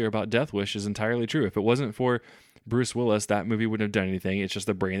point earlier about Death Wish is entirely true. If it wasn't for Bruce Willis, that movie wouldn't have done anything. It's just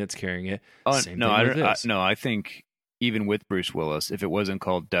the brain that's carrying it. Oh Same no, thing with this. I think even with Bruce Willis, if it wasn't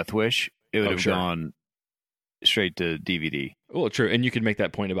called Death Wish, it would Oh, have sure. gone straight to DVD. Well, true, and you could make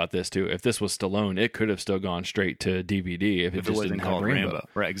that point about this too. If this was Stallone, it could have still gone straight to DVD if it If it just wasn't didn't have called Rambo.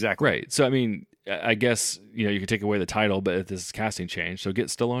 Right, exactly. Right. So I mean, I guess you could take away the title, but if this is casting change, so get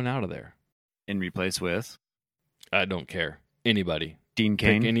Stallone out of there. And replace with I don't care. Anybody. Dean Pick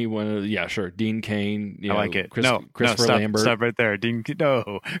Cain. anyone. Yeah, sure. Dean Cain. I like it. Christopher stop, Lambert. Stop right there.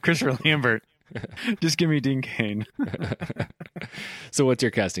 Christopher Lambert. Just give me Dean Cain. So what's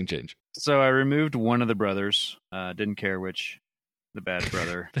your casting change? So I removed one of the brothers. Didn't care which, the bad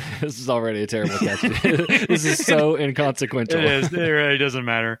brother. This is already a terrible casting. This is so inconsequential. It is. It really doesn't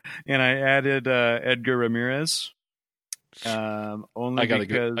matter. And I added Edgar Ramirez. Only I gotta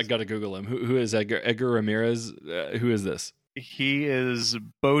because I gotta Google him. Who is Edgar Ramirez? Who is this? he is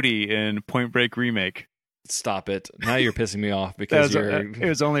Bodhi in Point Break remake. Stop it! Now you're pissing me off because It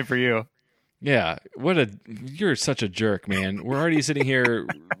was only for you. Yeah, you're such a jerk, man. We're already sitting here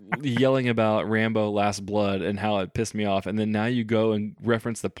yelling about Rambo Last Blood and how it pissed me off, and then now you go and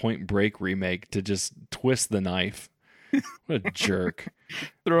reference the Point Break remake to just twist the knife. What a jerk.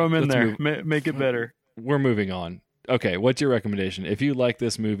 Throw him in Let's there. Make it better. we're moving on. Okay, what's your recommendation? If you like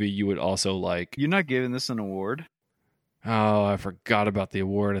this movie, you would also like. You're not giving this an award? Oh, I forgot about the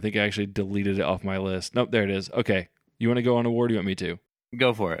award. I think I actually deleted it off my list. Nope, there it is. Okay, you want to go on award? Or you want me to?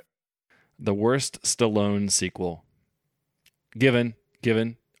 Go for it. The worst Stallone sequel. Given.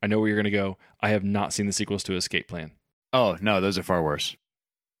 I know where you're going to go. I have not seen the sequels to Escape Plan. Oh no, those are far worse.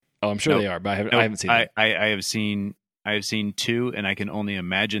 Oh, I'm sure Nope. they are, but I haven't seen them. I have seen 2, and I can only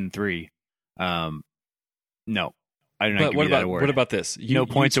imagine 3. No, I do not But give you that award. what about this? No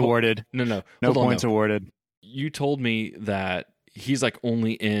points awarded. No. No Hold on, points no. awarded. You told me that he's like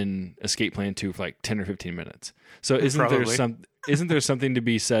only in Escape Plan 2 for like 10 or 15 minutes. So isn't there something to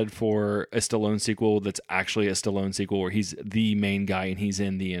be said for a Stallone sequel that's actually a Stallone sequel where he's the main guy and he's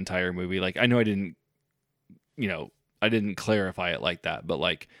in the entire movie? Like, I know I didn't clarify it like that, but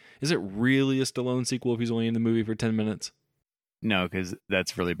like, is it really a Stallone sequel if he's only in the movie for 10 minutes? No, because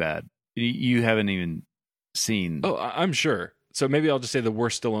that's really bad. You haven't even seen. Oh, I'm sure. So maybe I'll just say the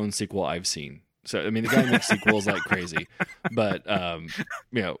worst Stallone sequel I've seen. So, I mean, the guy makes sequels like crazy, but,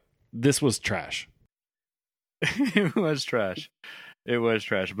 this was trash. It was trash.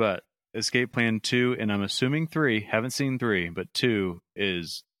 But Escape Plan 2, and I'm assuming 3, haven't seen 3, but 2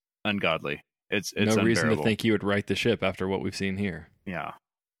 is ungodly. It's no reason to unbearable. think you would right the ship after what we've seen here. Yeah.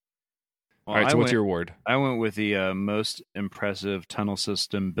 All right, so what's your award? I went with the most impressive tunnel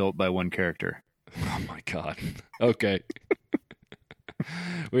system built by one character. Oh my God. Okay.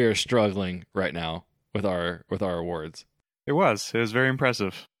 We are struggling right now with our awards. It was very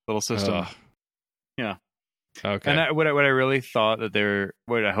impressive little system. Ugh. Yeah. Okay. And what I really thought that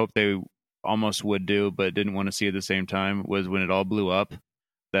what I hope they almost would do, but didn't want to see at the same time, was when it all blew up,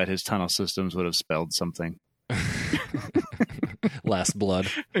 that his tunnel systems would have spelled something. Last Blood.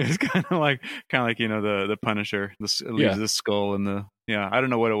 It's kind of like the Punisher. Leaves the skull in the I don't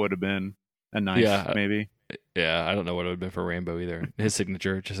know what it would have been. A knife, maybe. Yeah, I don't know what it would have been for Rambo either. His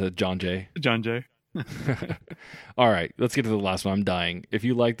signature just said John J. John J. All right, let's get to the last one. I'm dying. If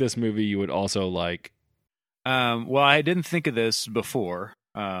you like this movie, you would also like. Well, I didn't think of this before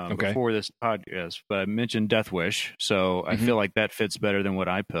this podcast, but I mentioned Death Wish, so I feel like that fits better than what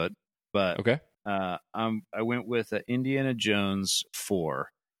I put. But okay, I went with Indiana Jones 4.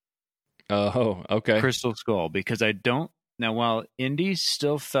 Oh, okay. Crystal Skull, because I don't. Now, while Indy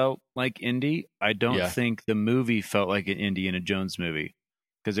still felt like Indy, I don't think the movie felt like an Indiana Jones movie,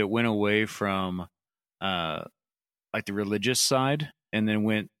 because it went away from like the religious side and then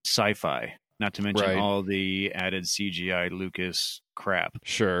went sci-fi. Not to mention all the added CGI Lucas crap.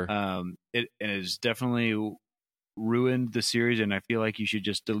 Sure. It has definitely ruined the series, and I feel like you should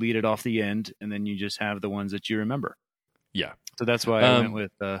just delete it off the end, and then you just have the ones that you remember. Yeah. So that's why I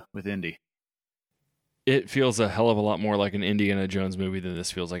went with Indy. It feels a hell of a lot more like an Indiana Jones movie than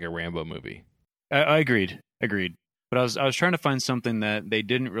this feels like a Rambo movie. I agreed. But I was trying to find something that they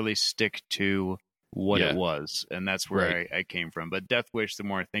didn't really stick to what it was, and that's where I came from. But Death Wish, the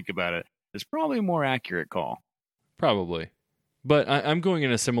more I think about it, is probably a more accurate call. Probably. But I'm going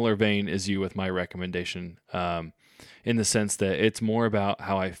in a similar vein as you with my recommendation, in the sense that it's more about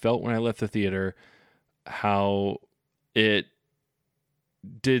how I felt when I left the theater, how it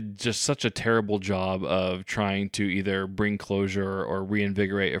did just such a terrible job of trying to either bring closure or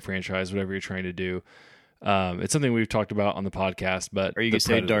reinvigorate a franchise, whatever you're trying to do. It's something we've talked about on the podcast, but are you going to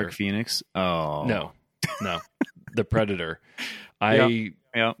say Dark Phoenix? Oh, no, The Predator.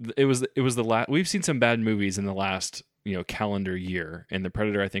 It was the last. We've seen some bad movies in the last calendar year, and The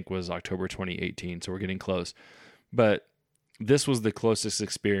Predator I think was October 2018, so we're getting close. But this was the closest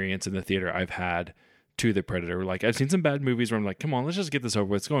experience in the theater I've had to The Predator. Like, I've seen some bad movies where I'm like, come on, let's just get this over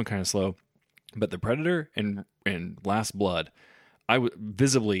with. It's going kind of slow. But The Predator and Last Blood, I was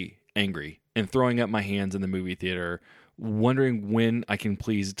visibly angry and throwing up my hands in the movie theater, wondering when I can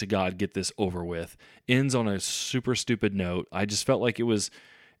please to God get this over with. Ends on a super stupid note. I just felt like it was.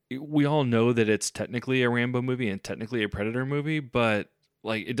 We all know that it's technically a Rambo movie and technically a Predator movie, but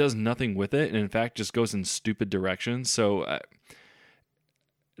like it does nothing with it, and in fact just goes in stupid directions. So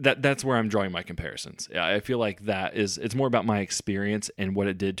that's where I'm drawing my comparisons. I feel like it's more about my experience and what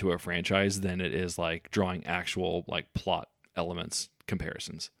it did to a franchise than it is like drawing actual like plot elements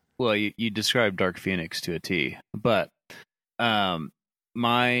comparisons. Well, you described Dark Phoenix to a T, but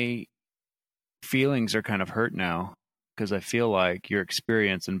my feelings are kind of hurt now because I feel like your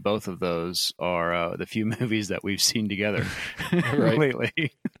experience in both of those are the few movies that we've seen together lately.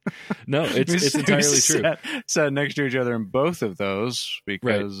 No, it's entirely true. Sat next to each other in both of those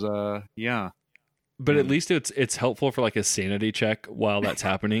because, But at least it's helpful for like a sanity check while that's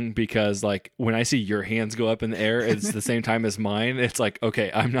happening, because like when I see your hands go up in the air, it's the same time as mine. It's like,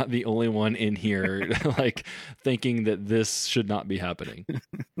 okay, I'm not the only one in here like thinking that this should not be happening.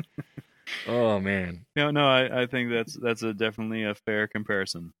 Oh man. No, I think that's definitely a fair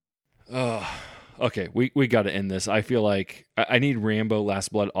comparison. Okay, we got to end this. I feel like I need Rambo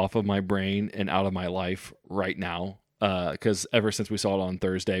Last Blood off of my brain and out of my life right now. Because ever since we saw it on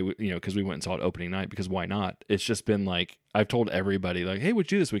Thursday, because we went and saw it opening night, because why not? It's just been like, I've told everybody like, hey,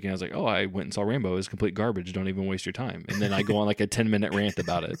 what'd you do this weekend? I was like, oh, I went and saw Rambo. It was complete garbage. Don't even waste your time. And then I go on like a 10-minute rant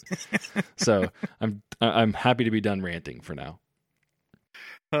about it. So I'm happy to be done ranting for now.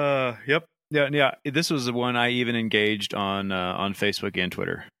 Yep. Yeah. This was the one I even engaged on Facebook and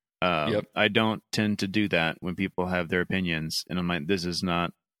Twitter. Yep. I don't tend to do that when people have their opinions, and I'm like, this is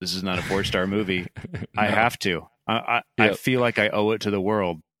not a 4-star movie. No. I have to. I feel like I owe it to the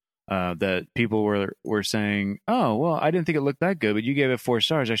world that people were saying, oh, well, I didn't think it looked that good, but you gave it 4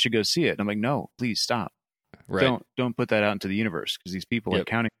 stars. I should go see it. And I'm like, no, please stop. Right. Don't put that out into the universe, because these people are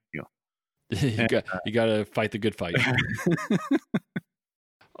counting on you. You got to fight the good fight.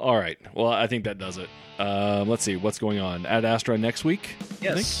 All right. Well, I think that does it. Let's see what's going on. Ad Astra next week.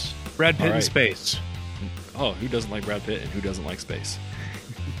 Yes. Brad Pitt in space. Oh, who doesn't like Brad Pitt and who doesn't like space?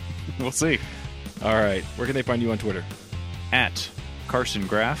 We'll see. All right. Where can they find you on Twitter? At Carson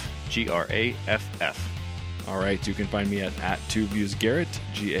Graff, Graff. All right. You can find me at 2viewsgarrett,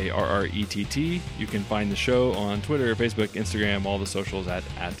 Garrett. You can find the show on Twitter, Facebook, Instagram, all the socials at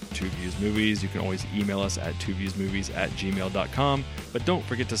 2viewsmovies. You can always email us at 2viewsmovies@gmail.com. But don't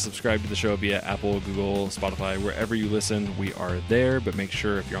forget to subscribe to the show via Apple, Google, Spotify, wherever you listen. We are there. But make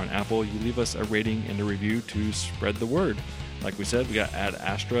sure if you're on Apple, you leave us a rating and a review to spread the word. Like we said, we got Ad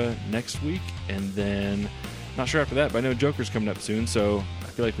Astra next week, and then not sure after that, but I know Joker's coming up soon, so I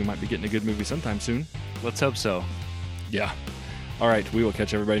feel like we might be getting a good movie sometime soon. Let's hope so. Yeah. All right, we will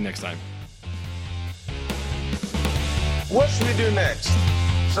catch everybody next time. What should we do next?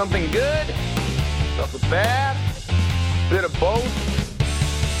 Something good? Something bad? Bit of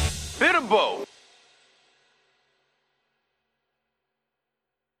both? Bit of both.